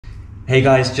Hey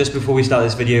guys, just before we start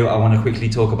this video, I want to quickly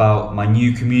talk about my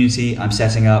new community I'm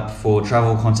setting up for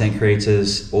travel content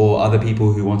creators or other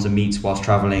people who want to meet whilst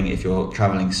traveling if you're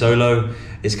traveling solo.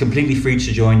 It's completely free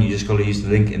to join. You just got to use the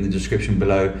link in the description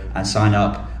below and sign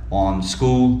up on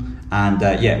School. And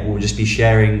yeah, we'll just be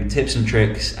sharing tips and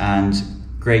tricks and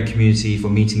great community for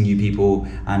meeting new people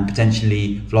and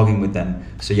potentially vlogging with them.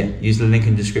 So yeah, use the link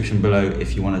in the description below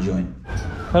if you want to join.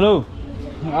 Hello,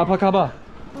 apa kabar?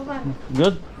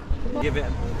 Good? Give it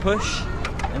a push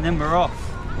and then we're off.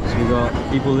 So we've got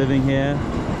people living here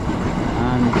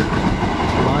and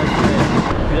live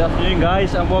here. Good afternoon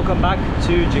guys and welcome back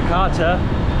to Jakarta.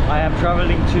 I am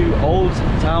traveling to Old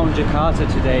Town Jakarta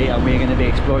today and we're going to be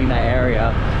exploring that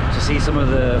area to see some of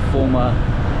the former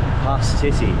past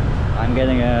city. I'm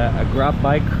getting a grab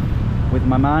bike with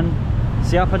my man.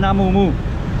 Siapa namamu?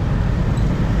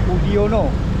 Ugiono.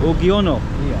 Ugiono?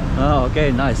 Yeah. Oh,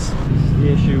 okay, nice.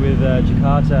 The issue with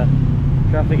Jakarta,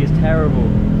 traffic is terrible,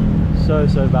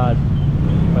 so bad,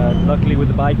 but luckily with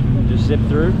the bike you can just zip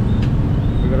through.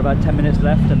 We've got about 10 minutes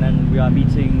left and then we are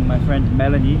meeting my friend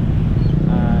Melanie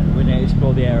and we're going to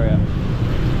explore the area.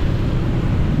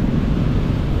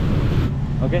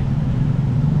 Okay,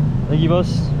 thank you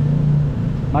boss,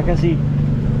 makasih.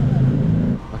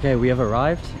 Okay, we have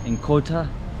arrived in Kota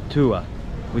Tua,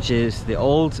 which is the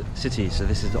old city. So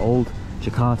this is the old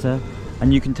Jakarta.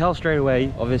 And you can tell straight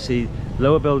away, obviously,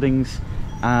 lower buildings,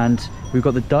 and we've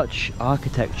got the Dutch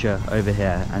architecture over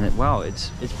here. And wow,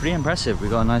 it's pretty impressive. We've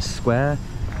got a nice square.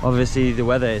 Obviously, the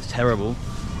weather is terrible,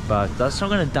 but that's not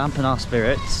going to dampen our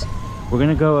spirits. We're going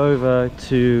to go over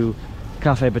to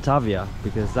Cafe Batavia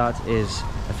because that is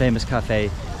a famous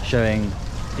cafe showing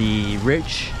the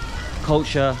rich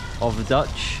culture of the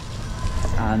Dutch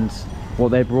and what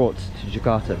they brought to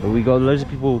Jakarta. But we got loads of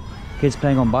people, kids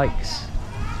playing on bikes.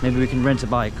 Maybe we can rent a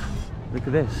bike. Look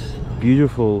at this,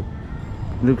 beautiful.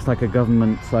 Looks like a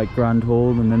government like grand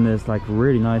hall, and then there's like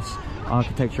really nice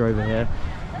architecture over here.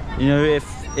 You know,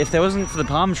 if there wasn't for the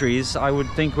palm trees, I would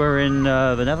think we're in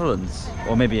the Netherlands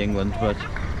or maybe England, but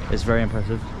it's very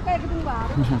impressive.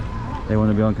 They want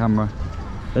to be on camera.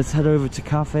 Let's head over to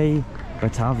Cafe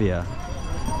Batavia.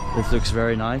 This looks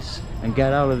very nice, and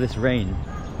get out of this rain.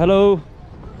 Hello.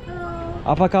 Halo.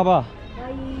 Apa kabar?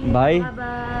 Baik. Baik.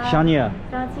 Shania.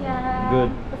 Selamat siang. Good.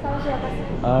 Bersama siapa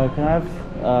sih? Can I have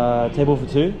table for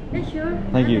two? Yeah, sure.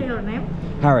 Thank you. Your name?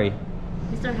 Harry.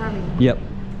 Mr. Harry. Yep.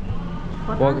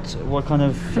 Kota? What kind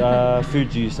of food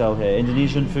do you sell here?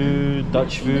 Indonesian food,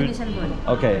 Dutch food? Indonesian food.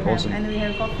 Okay, awesome. And we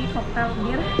have coffee, cocktail,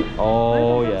 beer.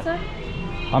 Oh Where yeah. from,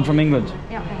 sir? I'm from England.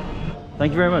 Yeah, okay.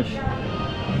 Thank you very much.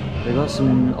 They got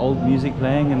some old music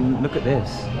playing and look at this.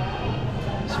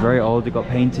 It's very old. They got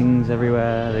paintings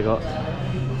everywhere. They got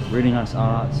really nice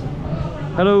art.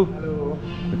 Hello. Hello.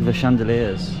 Look at the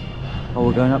chandeliers. Oh,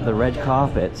 we're going up the red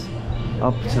carpet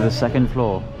up to the second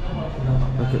floor.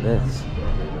 Look at this.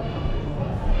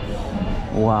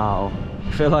 Wow.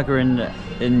 I feel like we're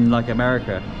in like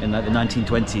America in like the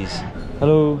 1920s.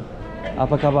 Hello.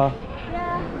 Apa kabar?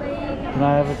 Yeah, baik. Can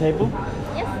I have a table?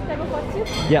 Yes, table for two.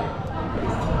 Yeah.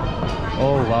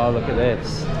 Oh wow, look at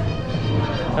this.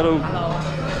 Hello. Hello.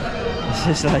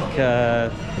 This is like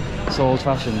so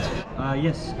old-fashioned.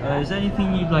 Yes. Is there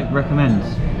anything you'd like recommend?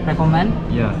 Recommend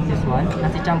Yeah. this one,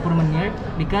 nasi campur menir,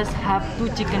 because have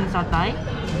 2 chicken satay,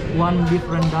 1 beef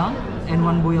rendang, and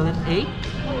 1 boiled egg,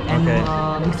 and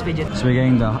Okay. Mixed vegetable. So we're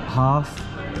getting the half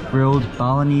grilled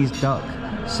Balinese duck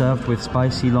served with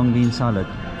spicy long bean salad.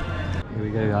 Here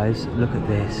we go guys, look at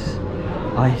this.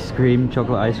 Ice cream,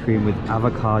 chocolate ice cream with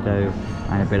avocado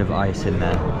and a bit of ice in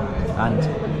there. And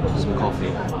some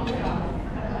coffee.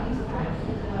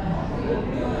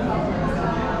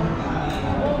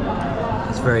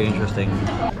 It's very interesting.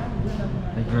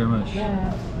 Thank you very much.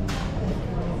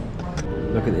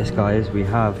 Look at this guys, we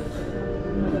have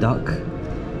duck,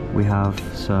 we have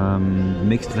some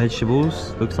mixed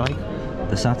vegetables, looks like,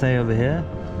 the satay over here,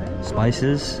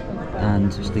 spices,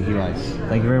 and sticky rice.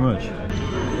 Thank you very much.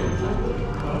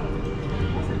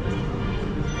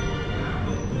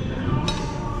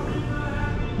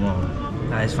 Wow,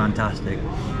 that is fantastic.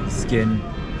 The skin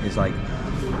is like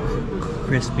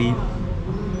crispy,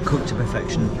 cooked to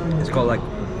perfection. It's got like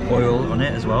oil on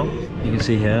it as well. You can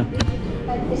see here,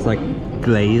 it's like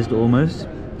glazed almost.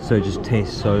 So it just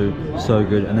tastes so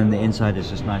good, and then the inside is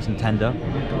just nice and tender.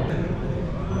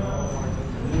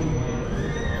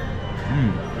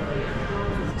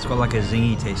 It's got like a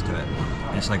zingy taste to it.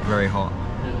 It's like very hot.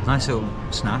 Nice little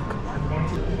snack.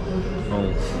 Oh,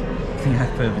 I think I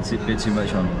put a bit too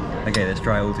much on. Okay, let's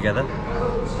try it all together.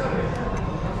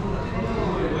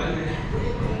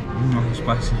 Oh,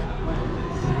 spicy.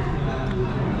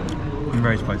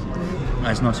 Very spicy.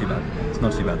 It's not too bad. It's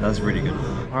not too bad. That's really good.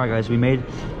 All right, guys, we made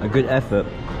a good effort.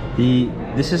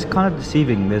 This is kind of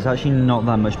deceiving. There's actually not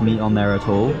that much meat on there at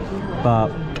all, but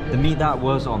the meat that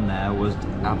was on there was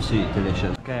absolutely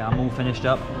delicious. Okay, I'm all finished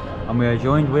up, and we are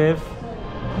joined with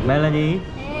Melanie.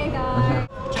 Hey guys.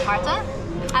 Jakarta.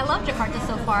 I love Jakarta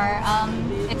so far.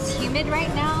 It's humid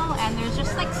right now, and there's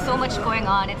just like so much going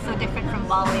on. It's so different from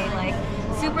Bali. Like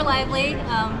super lively,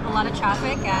 a lot of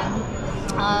traffic, and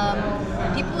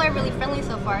people are really friendly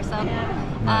so far. So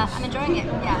Nice. I'm enjoying it.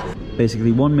 Yeah.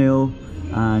 Basically 1 meal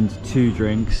and 2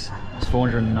 drinks. It's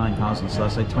 £409, so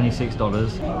that's like $26.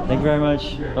 Thank you very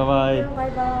much. Bye bye.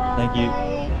 Bye-bye. Thank you.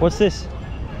 What's this?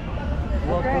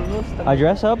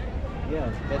 Address hub?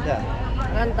 Yes, better.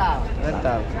 Rental.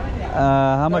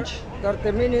 How much?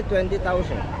 30 minutes,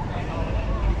 20,000.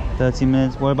 30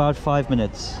 minutes. What about 5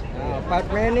 minutes?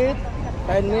 5 minutes,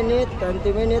 10 minutes,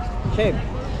 20 minutes, same.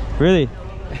 Really?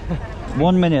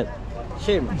 1 minute.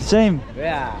 Same. Same.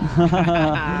 Yeah.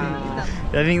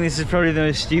 I think this is probably the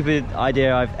most stupid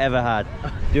idea I've ever had.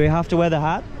 Do we have to wear the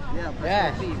hat?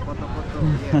 Yeah.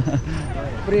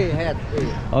 Free head.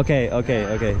 Free.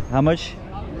 Okay. How much?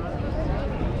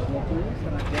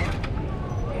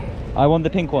 I want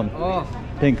the pink one. Oh,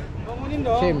 Pink.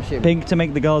 same. Pink to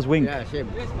make the girls wink. Yeah, same.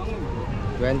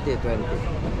 20.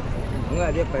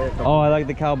 Enggak, dia pakai top. Oh, I like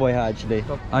the cowboy hat actually.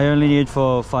 I only need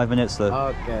for 5 minutes though.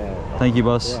 Okay. Thank you,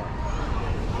 boss.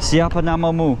 Siapa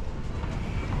namamu?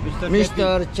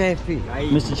 Mr. Cheffy.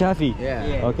 Mr. Chaffee?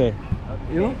 Yeah. Okay.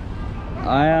 You?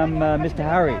 I am Mr.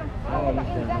 Harry. Oh,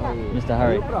 Mr. Harry. Mr.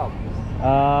 Harry. You from?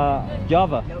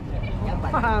 Java.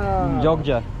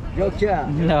 Jogja. Jogja.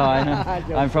 No,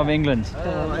 I'm from England.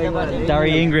 Oh, England.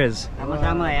 Dari Inggris.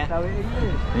 Sama-sama ya.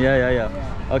 Yeah.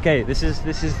 Okay, this is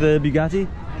the Bugatti.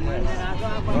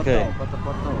 Okay.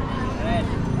 Foto-foto.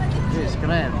 Yes,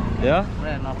 keren. Yeah?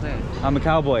 Keren, okay. I'm a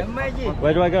cowboy.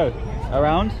 Where do I go?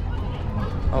 Around?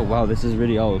 Oh wow, this is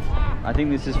really old. I think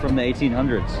this is from the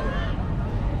 1800s.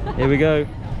 Here we go.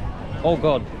 Oh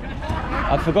god.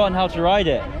 I've forgotten how to ride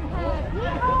it.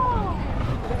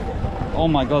 Oh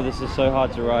my god, this is so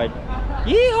hard to ride.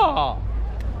 Yeehaw!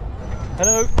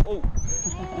 Hello. Oh.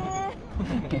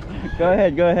 Go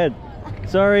ahead.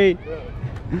 Sorry.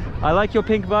 I like your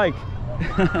pink bike.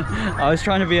 I was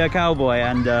trying to be a cowboy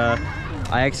and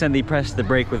I accidentally pressed the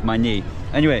brake with my knee.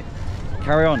 Anyway,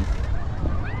 carry on.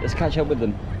 Let's catch up with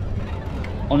them.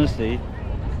 Honestly,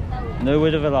 no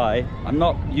word of a lie, I'm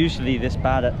not usually this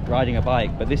bad at riding a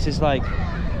bike, but this is like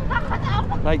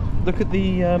look at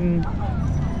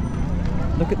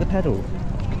the pedal.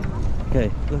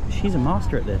 Okay, look, she's a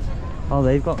master at this. Oh,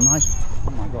 they've got nice.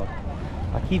 Oh my god,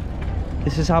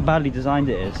 this is how badly designed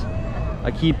it is. I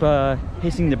keep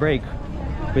hitting the brake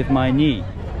with my knee.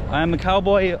 I am a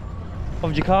cowboy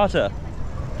of Jakarta.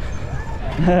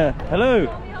 Hello.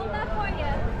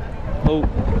 Oh,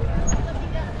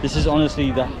 this is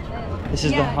honestly the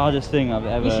hardest thing I've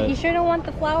ever. You sure don't want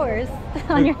the flowers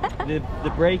on your head? The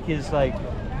brake is like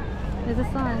There's a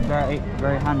sun.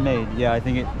 very handmade. Yeah, I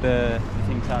think the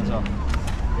thing turns off.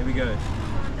 Here we go.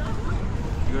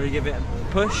 You gotta give it a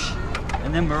push,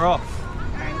 and then we're off.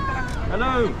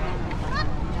 Hello.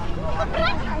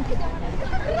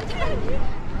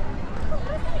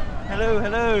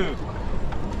 Hello.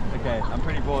 Okay, I'm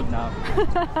pretty bored now.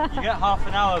 You get half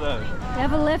an hour though. We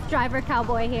have a Lyft driver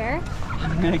cowboy here.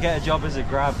 I'm gonna get a job as a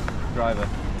Grab driver.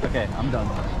 Okay, I'm done.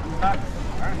 I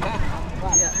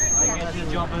get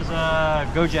a job as a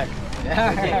Gojek.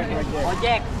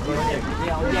 Ojek.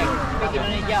 Speak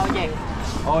Indonesia, ojek.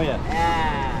 Oh yeah.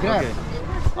 Yeah. Okay.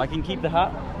 I can keep the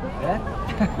hat.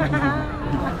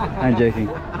 I'm joking.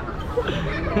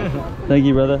 Thank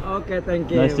you, brother. Okay, thank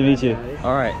you. Nice to meet you.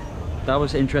 All right, that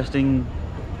was interesting.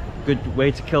 Good way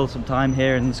to kill some time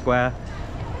here in the square.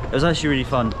 It was actually really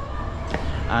fun.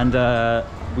 And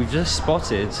we've just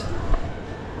spotted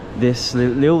this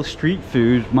little street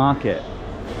food market,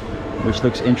 which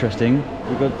looks interesting.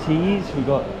 We've got teas, we've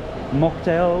got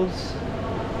mocktails,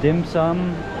 dim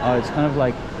sum. Oh, it's kind of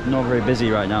like not very busy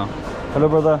right now. Hello,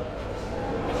 brother.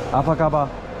 Apa kabar?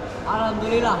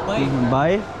 Alhamdulillah, baik.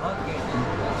 Bye. Okay.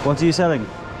 What are you selling?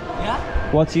 Yeah?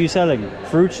 What are you selling?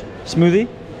 Fruit? Smoothie?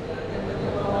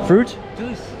 Fruit?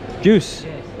 Juice. Juice?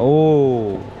 Yes.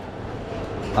 Oh.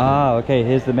 Ah, okay,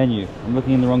 here's the menu. I'm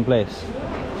looking in the wrong place.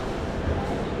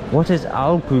 What is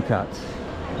alpukat?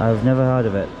 I've never heard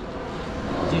of it.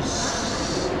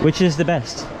 Juice. Which is the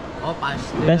best? Oh,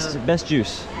 pasti. Best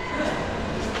juice.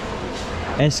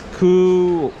 Es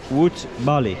kuwut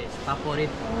Bali. Favorit.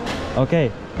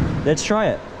 Okay, let's try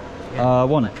it.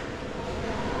 One.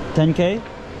 10k?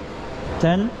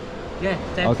 10? Yeah,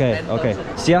 10. Okay, 10,000. okay.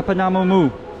 Siapa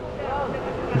namamu?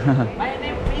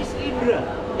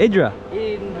 Indra?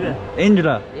 Indra.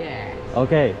 Indra. Yeah.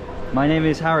 Okay. My name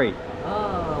is Harry.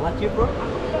 Oh, what you from?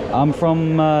 I'm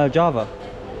from Java.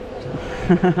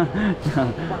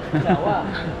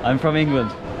 I'm from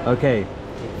England. Okay.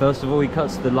 First of all, he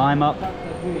cuts the lime up.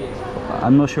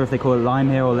 I'm not sure if they call it lime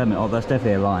here or lemon. Oh, that's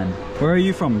definitely a lime. Where are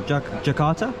you from?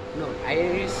 Jakarta? No, I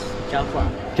is Java.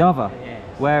 Java? Yes.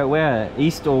 Where?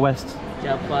 East or west?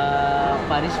 Java,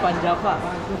 Paris Pan Java.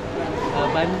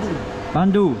 Bandung.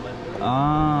 Bandung.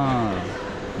 Ah,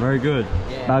 very good.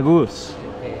 Yeah. Bagus.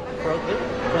 Okay.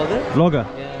 Vlogger? Vlogger.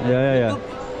 Yeah.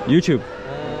 YouTube.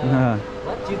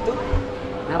 What YouTube?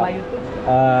 Nama YouTube?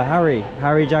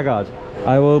 Harry Jagard.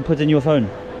 I will put in your phone.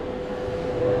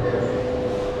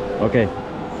 Okay.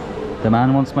 The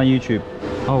man wants my YouTube.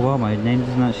 Oh wow, my name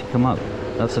doesn't actually come up.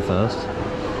 That's the first.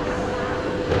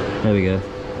 There we go.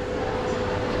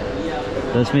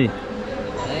 That's me.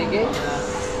 Okay.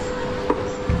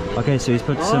 Okay, so he's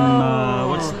put some.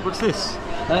 What's this?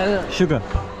 Sugar.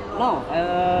 No.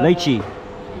 Lychee.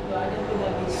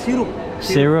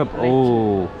 Syrup.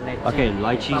 Oh. Okay,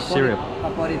 lychee syrup.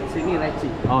 Favorit sini lychee.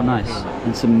 Oh, nice.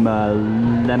 And some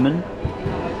lemon.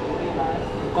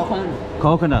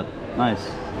 Coconut. Nice.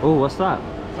 Oh, what's that?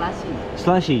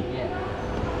 Slushy.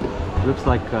 Yeah. Looks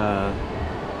like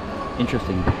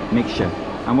interesting mixture.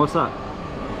 And what's that?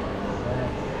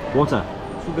 Water.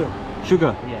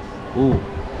 Sugar. Yes. Oh,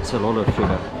 it's a lot of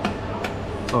sugar.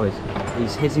 Oh,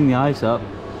 he's hitting the ice up.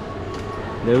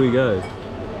 There we go.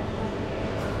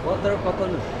 Water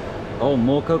coconut. Oh,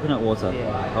 more coconut water.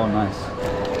 Yeah. Oh, nice.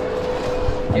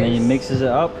 And then he mixes it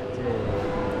up.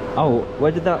 Oh,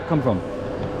 where did that come from?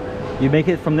 You make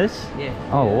it from this? Yeah.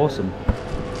 Oh, awesome.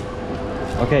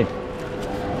 Okay.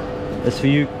 That's for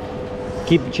you.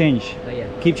 Keep change. Oh, yeah.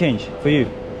 Keep change for you.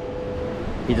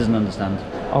 He doesn't understand.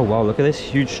 Oh wow, look at this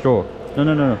huge straw.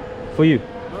 No. For you.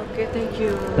 Okay, thank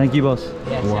you. Thank you, boss.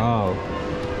 Yes. Wow.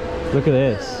 Look at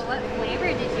this. What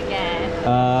flavor did you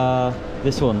get?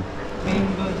 This one.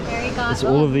 There you go. It's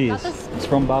all of these. got this- It's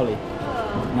from Bali.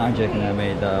 No, I'm joking, I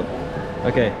made that up.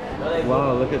 Okay.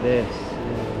 Wow, look at this.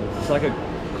 It's like a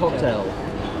cocktail.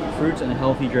 Fruit and a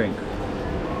healthy drink.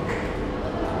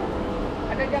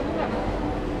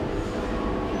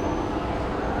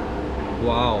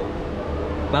 Wow.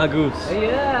 Bagus.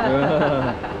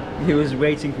 Yeah. He was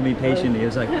waiting for me patiently. He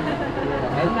was like,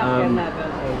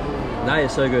 that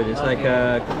is so good. It's like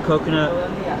coconut,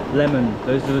 lemon.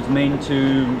 Those are the main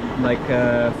two like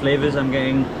flavors I'm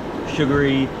getting.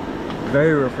 Sugary,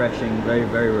 very refreshing,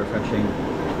 very refreshing.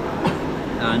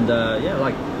 And yeah,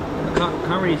 like I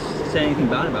can't really say anything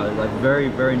bad about it. Like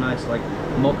very nice, like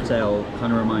mocktail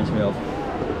kind of reminds me of.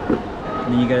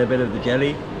 And then you get a bit of the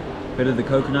jelly, a bit of the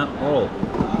coconut. Oh,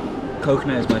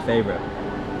 coconut is my favorite.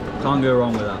 Can't go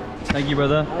wrong with that. Thank you,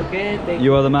 brother. Okay, thank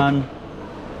You are the man.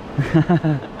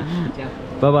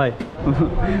 Bye bye.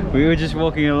 We were just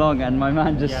walking along and my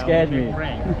man just scared me.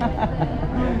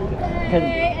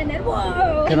 And then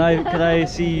whoa! Can I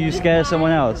see you scare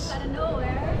someone else? Out of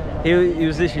nowhere. He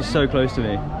was literally so close to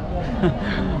me.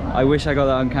 I wish I got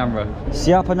that on camera.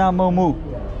 Siapa namamu?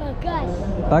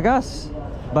 Bagus.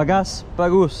 Bagas?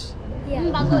 Bagus.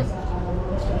 Yeah. Bagus.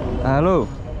 Hello.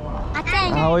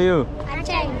 Aceng. How are you?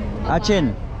 Aceng.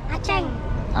 Achin. Aceng.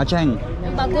 Acheng.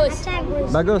 Bagus.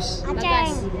 Bagus.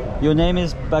 Aceng. Your name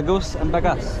is Bagus and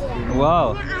Bagas.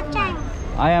 Wow. Aceng.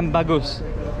 I am Bagus.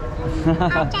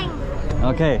 Aceng.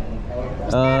 Okay.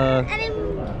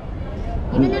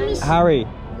 Your name is Harry.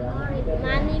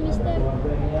 My name is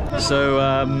So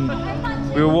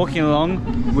we were walking along.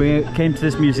 We came to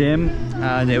this museum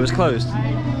and it was closed.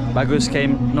 Agus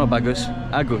came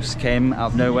came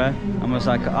out of nowhere and was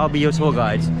like, "I'll be your tour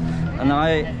guide." And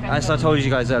as I told you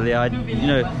guys earlier, you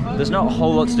know, there's not a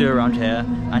whole lot to do around here.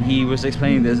 And he was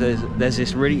explaining there's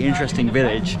this really interesting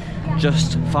village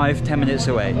just 5-10 minutes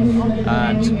away.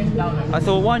 And I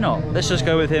thought, why not? Let's just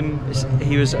go with him.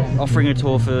 He was offering a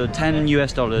tour for $10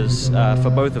 US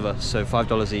for both of us, so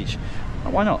 $5 each.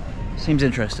 Why not? Seems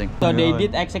interesting. So they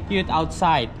did execute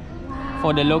outside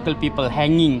for the local people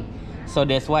hanging. So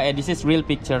that's why this is real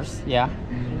pictures, yeah.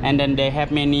 And then they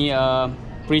have many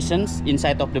prisons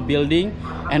inside of the building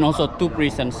and also 2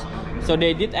 prisons. So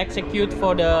they did execute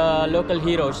for the local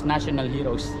heroes, national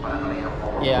heroes.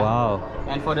 Yeah. Wow.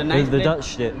 And for the It nice was the place-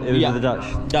 Dutch did. It was Yeah. the Dutch.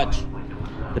 Dutch.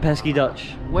 The pesky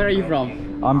Dutch. Where are you from?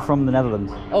 I'm from the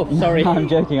Netherlands. Oh, sorry. I'm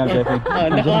joking. Oh, no.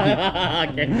 I'm joking.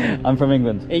 Okay. I'm from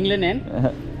England. England and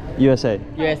USA.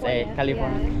 USA,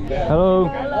 California. Hello.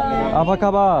 Apa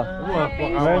kabar?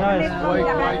 Very nice.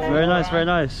 Very nice, very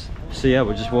nice. So yeah,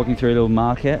 we're just walking through a little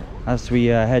market as we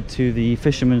head to the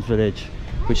fisherman's village,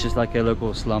 which is like a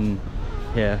local slum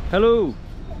here. Hello.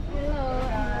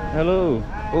 Hello.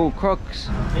 Oh, Crocs.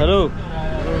 Hello.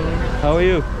 How are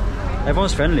you?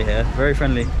 Everyone's friendly here, very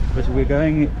friendly. But we're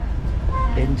going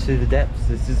into the depths.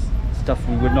 This is stuff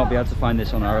we would not be able to find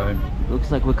this on our own.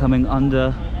 Looks like we're coming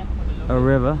under a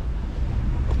river.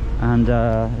 And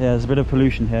yeah, there's a bit of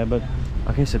pollution here, but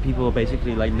okay, so people are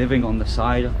basically like living on the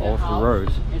side of the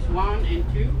road. It's 1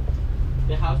 and 2.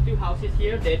 The two houses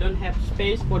here, they don't have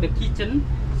space for the kitchen,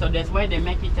 so that's why they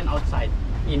make kitchen outside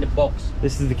in the box.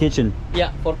 This is the kitchen?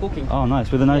 Yeah, for cooking. Oh,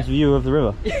 nice, with a nice view of the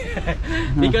river.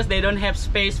 Because they don't have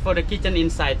space for the kitchen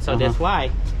inside, so that's why.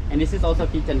 And this is also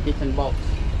kitchen box.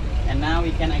 And now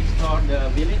we can explore the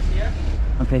village here.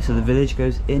 Okay, so the village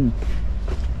goes in.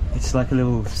 It's like a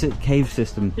little cave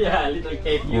system. Yeah, a little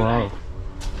cave. You're Wow. right.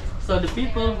 So the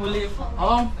people who live...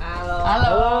 Oh,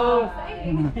 hello.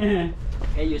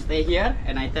 Okay, you stay here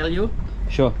and I tell you.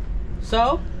 Sure.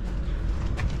 So,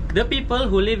 the people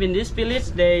who live in this village,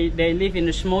 they live in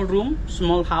a small room,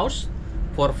 small house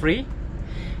for free.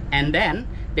 And then,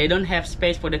 they don't have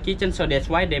space for the kitchen, so that's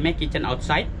why they make kitchen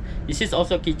outside. This is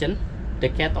also kitchen. The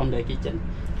cat on the kitchen.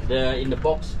 In the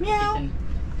box. Meow.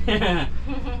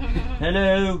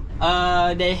 Hello.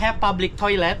 They have public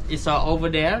toilet. It's over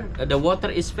there. The water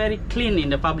is very clean in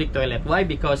the public toilet. Why?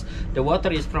 Because the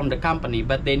water is from the company,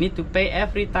 but they need to pay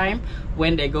every time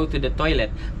when they go to the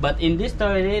toilet. But in this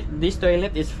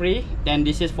toilet is free. Then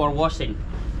this is for washing.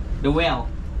 The well,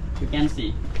 you can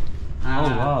see. Oh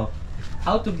wow.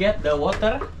 How to get the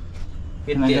water?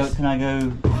 With Can this. I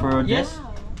go for a dip? Yes.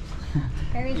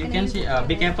 You can see.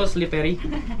 Be careful, slippery.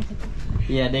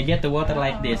 Yeah, they get the water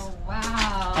like this.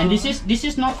 Wow. And this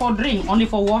is not for drink, only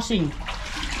for washing.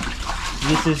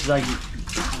 This is like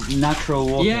natural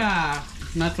water. Yeah,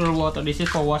 natural water. This is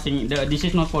for washing. This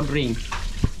is not for drink.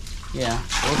 Yeah.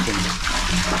 Awesome.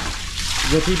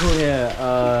 The people here,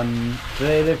 do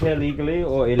they live here legally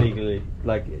or illegally?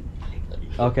 Like,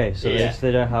 okay, so Yeah.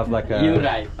 they don't have like You're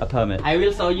right. a permit. I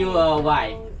will show you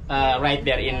why. Right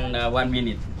there in 1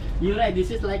 minute. You're right. This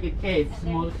is like a cave,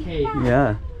 small cave.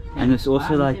 Yeah. And it's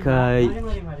also like I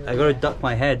gotta duck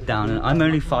my head down, and I'm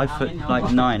only 5 foot like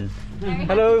 9.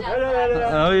 Hello.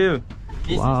 How are you?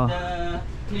 This Wow. is the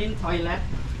clean toilet.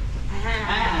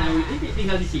 Ini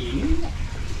tinggal di sini.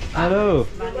 Hello.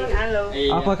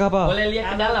 Iya. Apa kabar? Boleh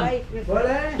lihat ke dalam?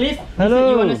 Boleh. Please. Hello.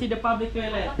 You wanna see the public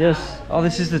toilet? Yes. Oh,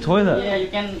 this is the toilet. Yeah, you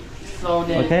can. So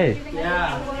the. Okay.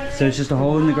 Yeah. So it's just a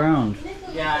hole in the ground.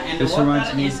 Yeah, and the This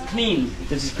reminds water me- is clean.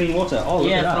 This is clean water. Oh,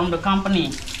 look at Yeah, that. from the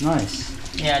company. Nice.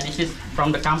 Yeah, this is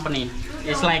from the company.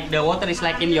 It's like the water is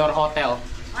like in your hotel.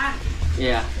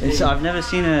 Yeah. I've never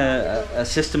seen a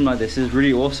system like this. It's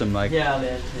really awesome. Like, Yeah.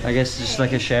 I guess it's just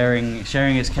like a sharing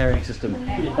is caring system.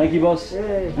 Thank you, boss.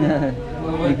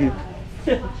 Thank you.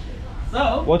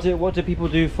 So What do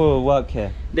people do for work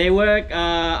here? they work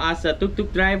as a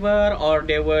tuk-tuk driver, or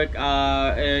they work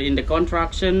in the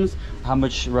constructions. How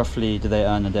much roughly do they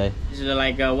earn a day? It's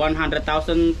like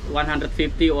 100,000,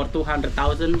 150 or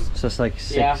 200,000. So it's like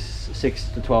Yeah.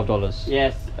 $6 to $12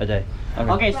 Yes. a day.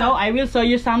 Okay, so I will show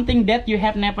you something that you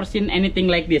have never seen anything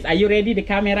like this. Are you ready, the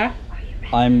camera?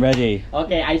 I'm ready.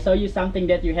 Okay, I show you something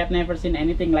that you have never seen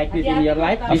anything like this in your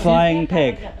life. A flying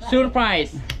pig.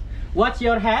 Surprise. What's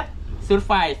your hat?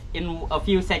 Surprise in a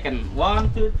few seconds.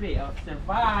 1, 2, 3. Oh,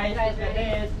 surprise. Like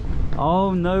this.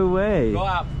 Oh, no way. Go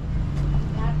up.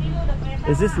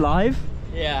 Is this live?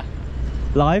 Yeah.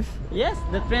 Live? Yes,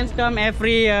 the trains come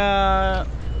every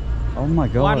Oh my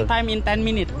god. one time in 10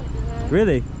 minutes.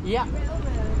 Really? Yeah.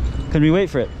 Can we wait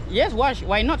for it? Yes,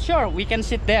 why not? Sure, we can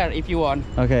sit there if you want.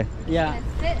 Okay. Yeah.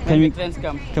 Sit. Can When we the trains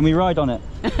come. can we ride on it?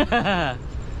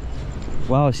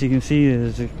 Wow, so you can see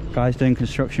there's guys doing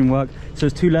construction work. So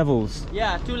it's 2 levels.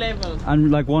 Yeah, 2 levels.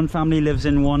 And like one family lives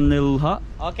in one little hut?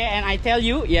 Okay, and I tell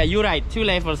you, yeah, you're right, 2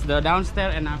 levels, the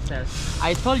downstairs and upstairs.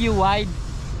 I told you why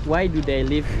do they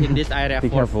live in this area Be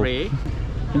for careful. free?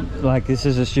 Like, this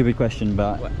is a stupid question,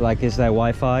 but like, is there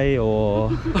Wi-Fi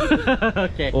or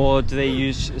Okay. or do they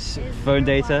use phone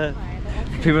data?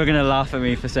 People are gonna laugh at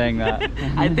me for saying that.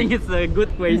 I think it's a good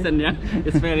question, yeah.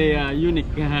 It's very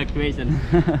unique question.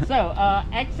 So,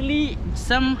 actually,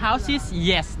 some houses,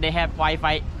 yes, they have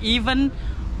Wi-Fi. Even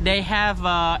they have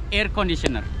air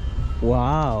conditioner,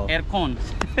 Wow. air con.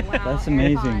 Wow, That's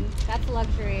amazing. aircon. That's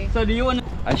luxury. So, do you want?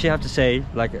 I actually have to say,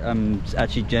 like,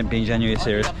 actually being genuinely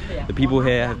serious, the people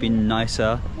here have been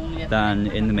nicer than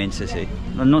in the main city.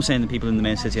 I'm not saying the people in the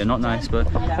main city are not nice, but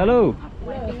hello.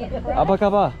 Apa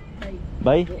kabar?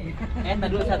 Baik.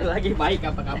 Dulu satu lagi, baik,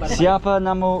 apa kabar? Siapa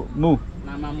namamu?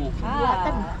 Namamu.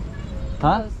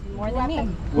 Huh? More than me.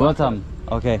 Welcome.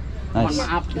 Okay. Mohon Nice.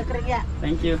 maaf.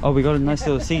 Thank you. Oh, we got a nice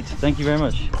little seat. Thank you very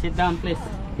much. Sit down, please.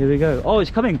 Here we go. Oh,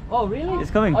 it's coming. Oh, really? It's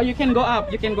coming. Oh, you can go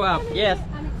up. You can go up. Yes,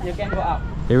 you can go up.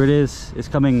 Here it is. It's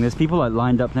coming. There's people like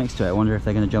lined up next to it. I wonder if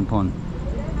they're going to jump on.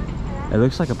 It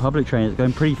looks like a public train. It's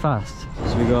going pretty fast.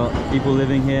 So we got people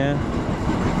living here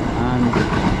and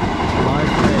live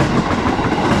train.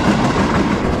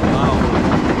 Wow.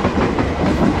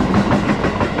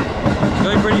 It's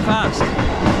going pretty fast.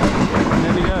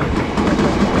 There we go.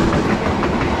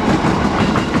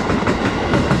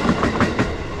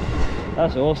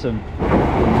 That's awesome.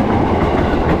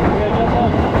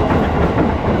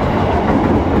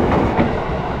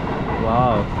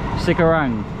 Wow.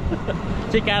 Cikarang.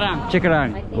 Cikarang. Cikarang.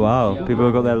 Wow. People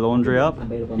have got their laundry up.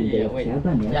 Yeah, wait.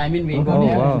 Yeah, I mean we go Oh,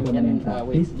 there. wow. And,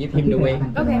 wait, give him the way.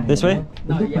 Okay. This way?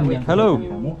 No, yeah, wait. Hello.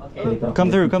 Okay.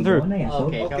 Come through, come through.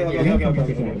 Okay, come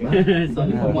here.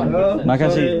 Sorry, come on.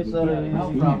 Makasih. No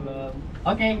problem.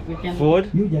 Okay, we can. Forward.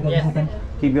 Yes.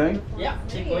 Keep going. Yeah,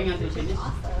 keep going until finish.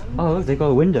 Oh, look, they got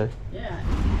a window. Yeah.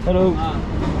 Hello. Wow.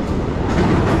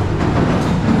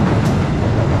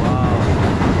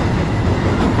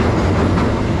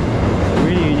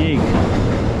 Really unique.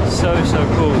 So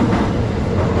cool.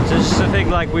 So just to think,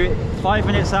 like, 5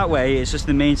 minutes that way, it's just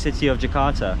the main city of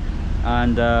Jakarta,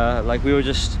 and like we were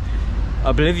just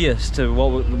oblivious to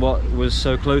what was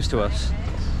so close to us.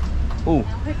 Oh.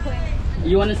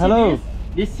 You wanna see Hello.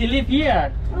 this? She live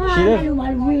here. She live.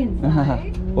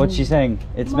 What's she saying?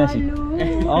 It's messy.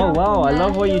 Oh wow, I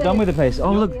love what you've done with the place.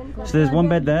 Oh look, so there's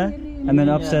one bed there, and then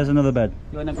upstairs another bed.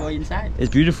 You wanna go inside? It's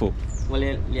beautiful.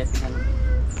 Boleh lihat kan?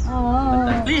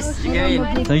 Please, you go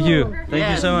in. Thank you.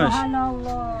 Thank you so much.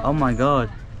 Oh my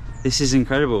god. This is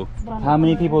incredible. How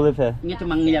many people live here? Ini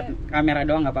cuma ngeliat kamera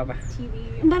doang nggak apa-apa.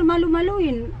 Ntar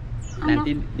malu-maluin.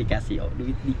 Nanti dikasih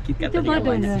duit dikit kata dia Itu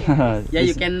banyak. Yeah,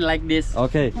 you can like this.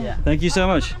 Okay. Yeah. Thank you so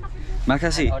much.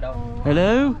 Makasih.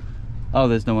 Hello? Oh,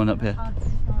 there's no one up here.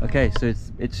 Okay, so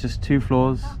it's just 2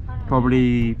 floors,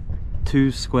 probably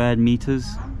 2 square meters,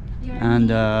 and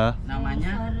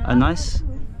Namanya? a nice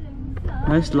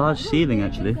large ceiling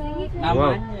actually.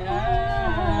 Namanya.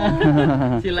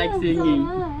 She likes singing.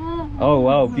 Oh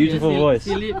wow, beautiful voice.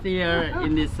 She live here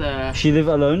in this. She live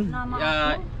alone?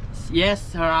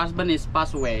 Yes, her husband is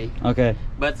passed away, Okay.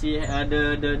 but she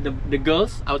the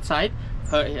girls outside.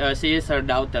 She is her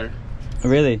daughter.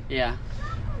 Really? Yeah.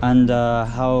 And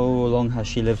how long has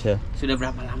she lived here? Sudah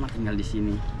berapa lama tinggal di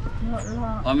sini?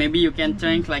 Or maybe you can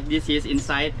think like this. He is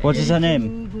inside. What is her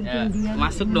name?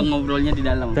 Masuk dong ngobrolnya di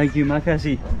dalam. Thank you,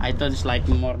 Makasih. I thought it's like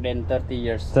more than 30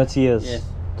 years. 30 years. Yes.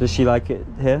 Does she like it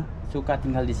here? Suka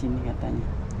tinggal di sini katanya.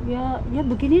 Ya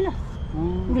beginilah.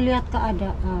 Melihat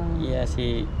keadaan. Iya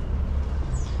sih.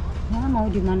 Ya mau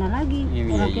di mana lagi?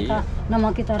 Iya, Orang nama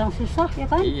kita orang susah ya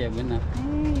kan? Iya benar.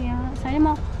 Iya, saya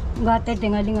mau nggak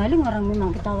tedengaling-aling orang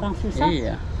memang kita orang susah.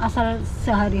 Iya. Asal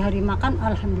sehari-hari makan,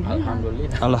 alhamdulillah.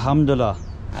 Alhamdulillah. Alhamdulillah.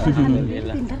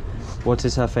 Alhamdulillah. Pintar. What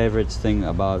is her favorite thing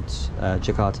about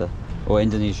Jakarta or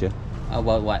Indonesia?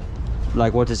 About what?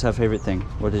 Like, what is her favorite thing?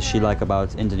 What does she like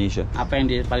about Indonesia? Apa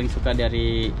yang dia paling suka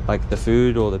dari Like the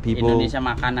food or the people? Indonesia,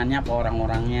 makanannya apa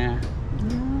orang-orangnya?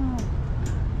 Ya.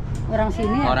 Orang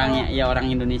sini. Orangnya ya orang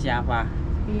Indonesia apa?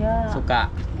 Iya. Suka.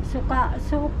 Suka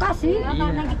sih. Ya,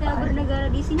 karena kita bernegara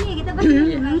di sini ya kita pasti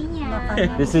mengenalinya.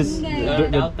 This is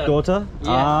the daughter?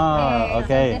 Yeah. Ah,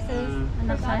 okay. So this is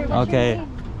Anak saya. Okay.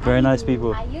 Very nice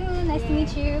people. Ayun, nice to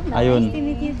meet you. Ayun. Nice to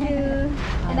meet you too.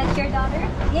 And that's your daughter?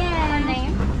 Yeah. Her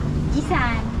name?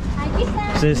 Jisan. Hi,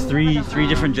 Jisan. So there's three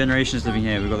different generations living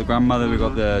here. We've got the grandmother, we've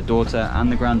got the daughter, and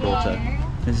the granddaughter.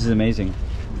 This is amazing.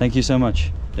 Thank you so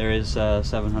much. There is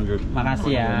 700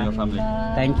 Makasih ya. in your family.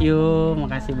 Thank you,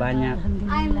 makasih banyak.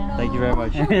 Thank you very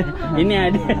much. Ini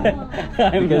ada.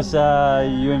 Because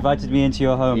you invited me into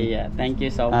your home, Iya, thank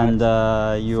you so much. and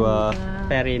you are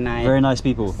Very nice. very nice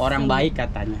people. Orang baik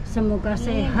katanya. Semoga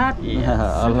sehat.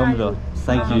 Iya. Alhamdulillah.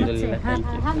 Thank you. Alhamdulillah, thank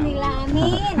you. Alhamdulillah,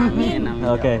 amin. Amin, amin.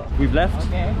 Okay, we've left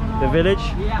the village,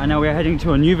 and now we're heading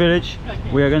to a new village.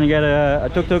 We are going to get a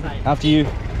tuktuk after you,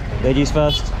 ladies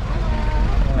first,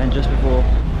 and just before.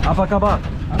 Apa kabar?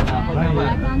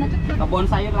 Kebun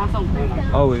sayur langsung.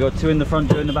 Oh, we got 2 in the front,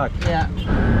 2 in the back. Iya.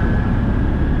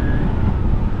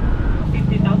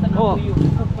 50,000 Oh. to you.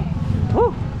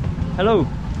 Woo. Hello.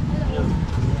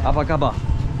 Apa kabar?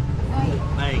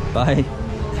 Bye.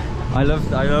 I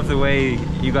love the way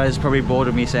you guys are probably bored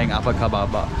of me saying apa kabar,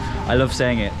 but I love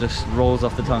saying it. Just rolls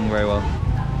off the tongue very well.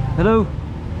 Hello.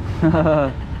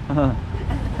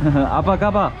 Apa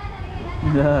kabar?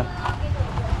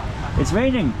 It's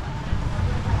raining.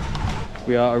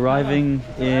 We are arriving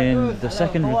in the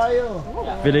second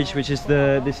village, which is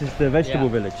this is the vegetable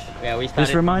village. Yeah, we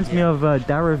This started. reminds me of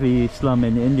Dharavi slum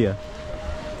in India.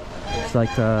 It's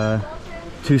like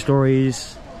 2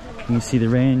 stories. You can see the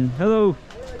rain. Hello,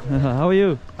 how are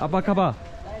you? Apa kabar?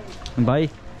 Bye.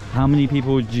 How many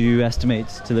people do you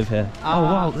estimate to live here? Oh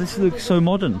wow, this looks so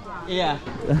modern. Yeah,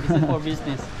 this is for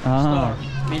business. Store,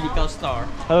 medical store.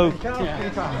 Hello. Yeah.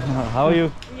 How are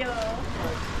you?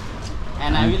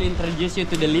 And I will introduce you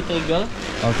to the little girl.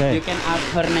 Okay. You can ask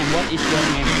her name. What is your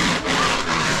name?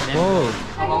 Oh,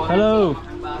 hello.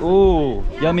 Oh,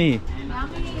 yummy.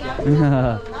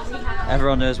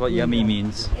 Everyone knows what yummy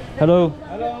means. Hello.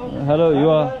 Hello.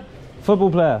 You are football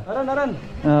player.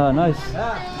 Nice.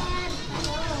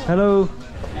 Hello.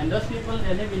 And those people,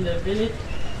 they live in the village.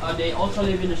 They also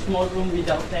live in a small room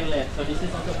without toilet. So this is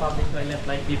also public toilet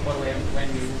like before when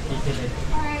we visited.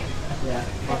 Alright. Yeah.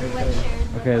 Everyone shares.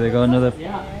 Okay, they got another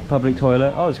public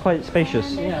toilet. Oh, it's quite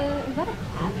spacious. Yeah. Is that a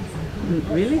cat?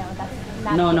 Really? No, that's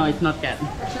No, no, it's not cat.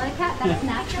 It's not a cat, that's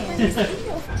napkin.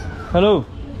 Hello.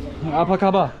 Apa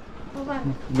kabar?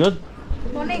 Good.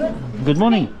 Good morning. Good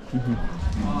morning.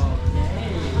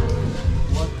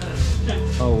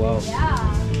 Oh wow. Yeah.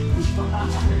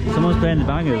 Someone's playing the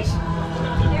bangers.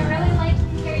 You really like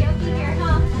karaoke here,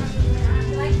 huh?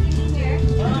 You like singing here?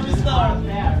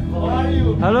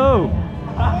 Hello.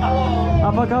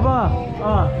 Apa kabar?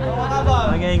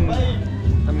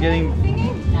 I'm getting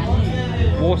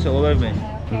water all over me.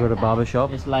 We got a barber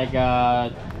shop. It's like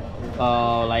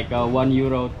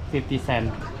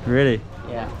 €1.50. Really?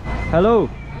 Yeah. Hello.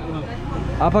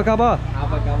 Apa kabar?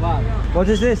 Apa kabar? What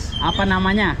is this? Apa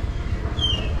namanya?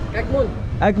 Cake moon.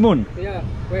 Egg moon. Ya,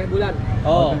 kue bulan.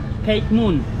 Oh, cake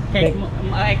moon. Cake.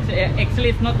 Actually,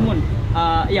 it's not moon.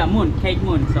 Yeah, moon. Cake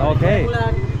moon. So Okay.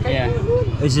 yeah.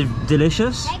 Is it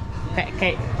delicious?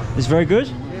 Cake. It's very good.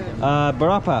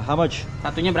 Berapa? How much?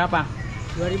 Satunya berapa?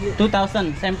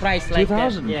 2,000. Same price like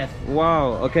that. 2,000. Yes.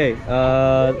 Wow. Okay.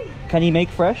 Can he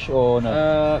make fresh or no?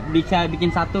 Bisa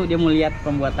bikin satu, dia mau lihat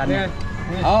pembuatannya.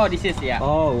 Oh, this is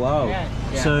Oh wow. Yeah.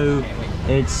 So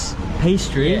it's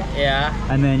pastry. Yeah.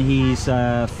 And then he's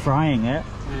frying it,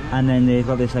 and then they've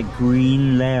got this like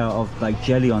green layer of like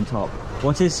jelly on top.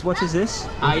 What is this?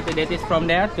 That is from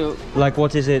there to. Like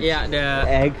what is it? Yeah, the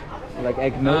Egg, like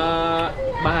egg milk.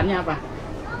 Bahannya apa?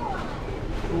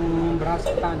 Beras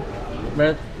ketan.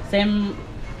 Same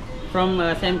from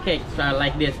same cake,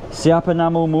 like this. Siapa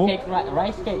namamu? Cake,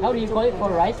 rice cake. How do you call it for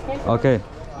rice cake? Okay,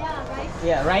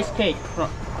 Yeah, rice cake.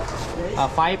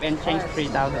 5 and change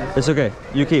 3,000. it's okay.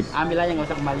 You keep. Ambil aja, nggak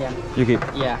usah kembalian. You keep.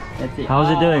 Yeah, that's it. How's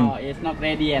it doing? It's not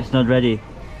ready yet. It's not ready.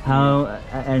 How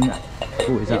and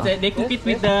is that? They cook it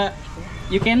with the.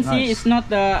 You can see Nice. it's not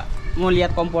the. Mau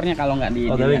lihat kompornya kalau nggak di.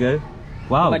 Oh, there we go.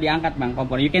 Wow. Coba diangkat bang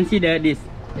kompor. You can see this.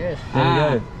 Yes. There we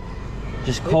go.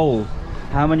 Just coal.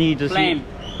 How many does Flame.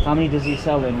 How many does he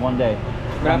sell in one day?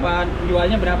 Berapa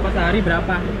jualnya, berapa sehari,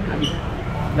 berapa habis?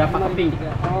 Berapa keping?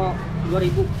 Oh,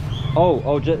 2.000.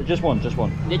 Oh, just one.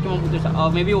 Dia cuma butuh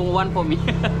maybe one for me.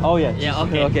 Oh yeah. Yeah,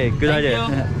 okay. Okay, good Thank idea.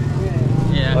 you.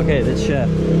 Yeah. Okay, let's share.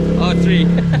 Oh, 3.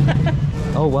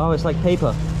 Oh wow, it's like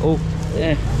paper. Oh,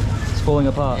 Yeah. it's falling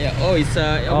apart. Yeah. Oh, it's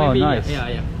Oh, maybe, nice.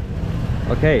 Yeah.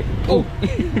 Okay. Oh.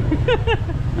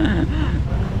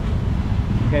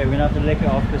 Okay, we're gonna have to lick it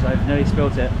off because I've nearly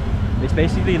spilt it. It's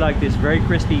basically like this very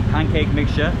crispy pancake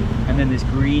mixture, and then this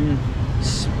green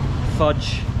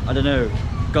fudge, I don't know,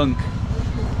 gunk.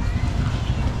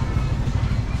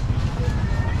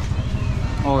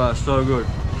 Oh, that's so good.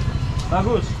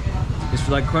 Bagus. It's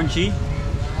like crunchy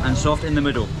and soft in the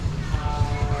middle.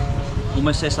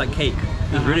 Almost tastes like cake.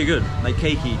 It's really good, like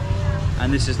cakey. And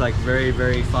this is like very,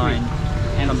 very fine.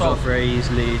 And comes soft. off very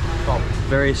easily.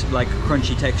 Very like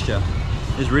crunchy texture.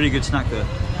 It's a really good snack though.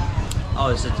 Oh,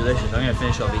 this is delicious. I'm gonna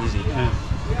finish off easy. Yeah.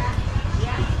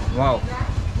 Wow.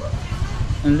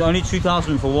 And it's only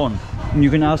 2,000 for one. And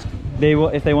you can ask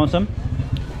if they want some.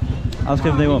 Ask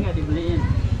if they want. Nggak dibeliin.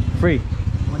 Free.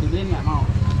 Mau dibeliin nggak mau?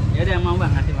 Ya udah mau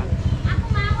bang, kasih bang.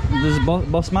 Does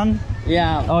boss man?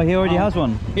 Yeah. Oh, he already has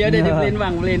one. Ya udah dibeliin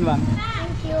bang, beliin bang.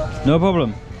 No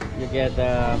problem. You get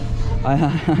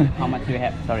how much you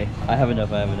have? Sorry. I have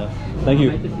enough. Thank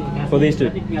you for these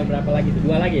two. Tinggal berapa lagi tuh?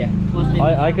 2 lagi ya?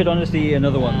 I could honestly eat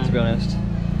another one, to be honest.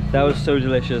 That was so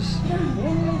delicious.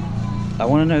 I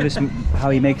want to know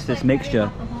how he makes this mixture.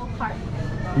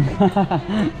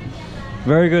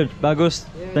 Very good, bagus.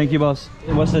 Thank you, boss.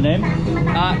 What's the name?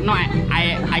 No,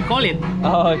 I call it.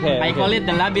 Oh, okay. I call it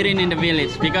the labyrinth in the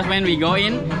village because when we go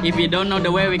in, if we don't know the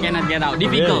way, we cannot get out.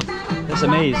 Difficult. Really? That's a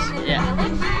maze. Yeah.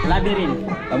 Labyrinth.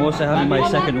 I'm also having my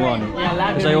second one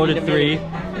because I ordered 3.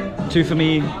 2 for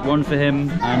me, 1 for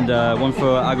him, and 1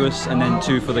 for Agus, and then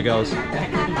 2 for the girls. You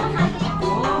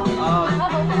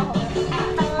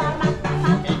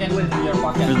can put it in your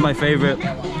pocket. This is my favorite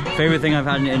thing I've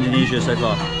had in Indonesia so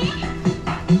far.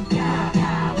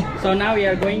 So now we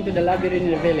are going to the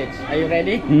Labyrinth village. Are you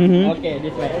ready? Mhm. Okay,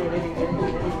 this way.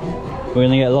 We're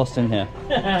gonna get lost in here.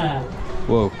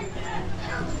 Whoa.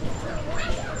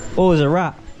 Oh, there's a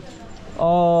rat.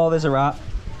 Oh, there's a rat.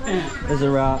 There's a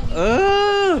rat.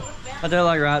 Oh, I don't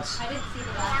like rats. I didn't see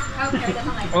the last. Okay,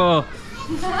 doesn't like Oh,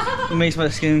 it makes my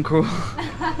skin crawl.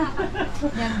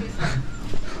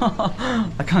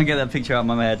 I can't get that picture out of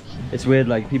my head. It's weird,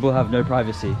 like people have no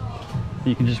privacy.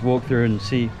 You can just walk through and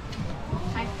see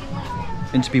I feel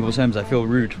like into people's homes. I feel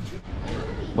rude.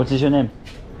 What is your name?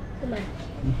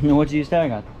 What are you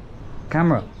staring at?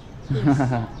 Camera.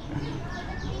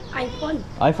 iPhone.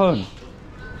 iPhone.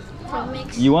 From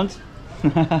Mix. You want?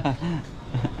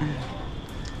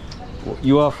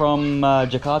 You are from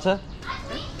Jakarta?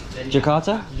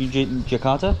 Jakarta?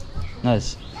 Jakarta?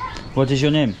 Nice. What is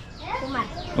your name?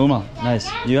 Uma. Nice.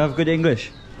 You have good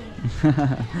English.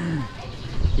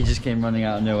 He just came running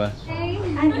out of nowhere.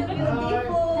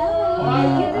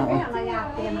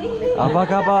 Apa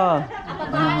kabar?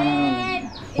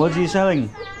 What are you selling?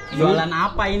 Jualan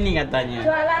apa ini katanya?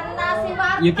 Jualan nasi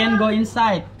warteg. You can go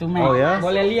inside to make. Oh yeah?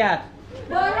 Boleh lihat.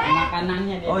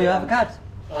 Makanannya dia. Oh, you have a cat.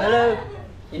 Hello.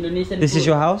 Indonesian This is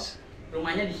food. your house?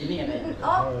 Rumahnya di sini katanya.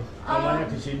 Rumahnya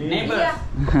di sini. Neighbors.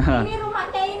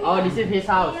 Oh, this is his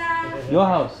house. Your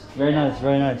house. Very nice,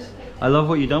 very nice. I love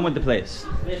what you've done with the place.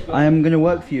 I am gonna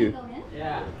work for you.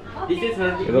 Yeah. This is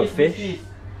her We got his fish, business.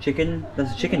 chicken.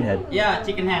 That's a chicken head. Yeah,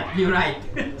 chicken head. You're right.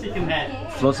 Chicken head.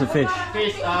 Lots of fish.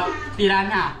 Fish,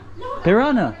 piranha.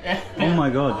 Piranha. Oh my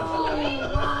god.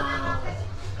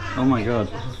 Oh my god.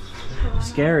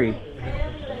 Scary.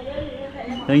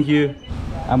 Thank you.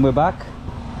 And we're back.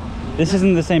 This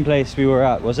isn't the same place we were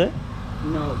at, was it?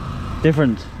 No.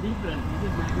 Different. Different. This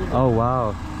is my village. Oh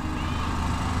wow.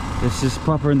 This is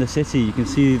proper in the city. You can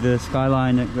see the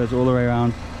skyline that goes all the way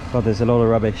around. God, there's a lot of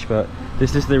rubbish, but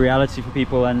this is the reality for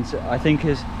people, and I think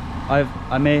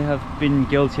I may have been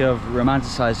guilty of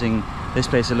romanticizing this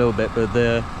place a little bit, but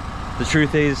the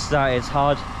truth is that it's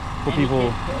hard for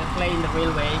people. Play in the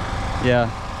railway.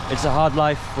 Yeah, it's a hard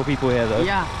life for people here though.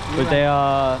 Yeah. But they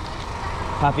are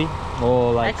happy,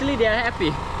 or like Actually, they are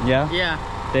happy. yeah. Yeah.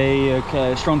 They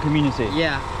strong community.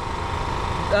 Yeah.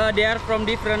 They are from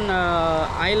different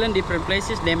island, different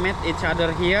places. They met each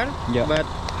other here. Yeah. But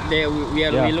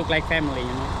we look like family, you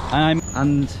know.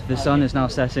 And the sun is now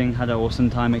setting. Had an awesome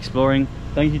time exploring.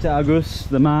 Thank you to Agus,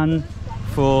 the man,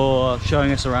 for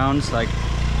showing us around. Like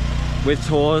with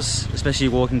tours, especially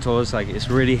walking tours, like it's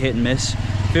really hit and miss.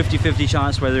 50-50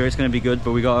 chance whether it's going to be good,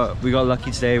 but we got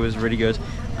lucky today. It was really good,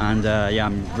 and yeah,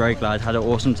 I'm very glad. Had an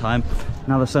awesome time.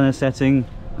 Now the sun is setting,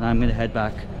 and I'm going to head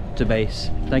back to base.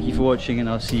 Thank you for watching, and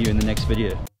I'll see you in the next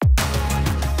video.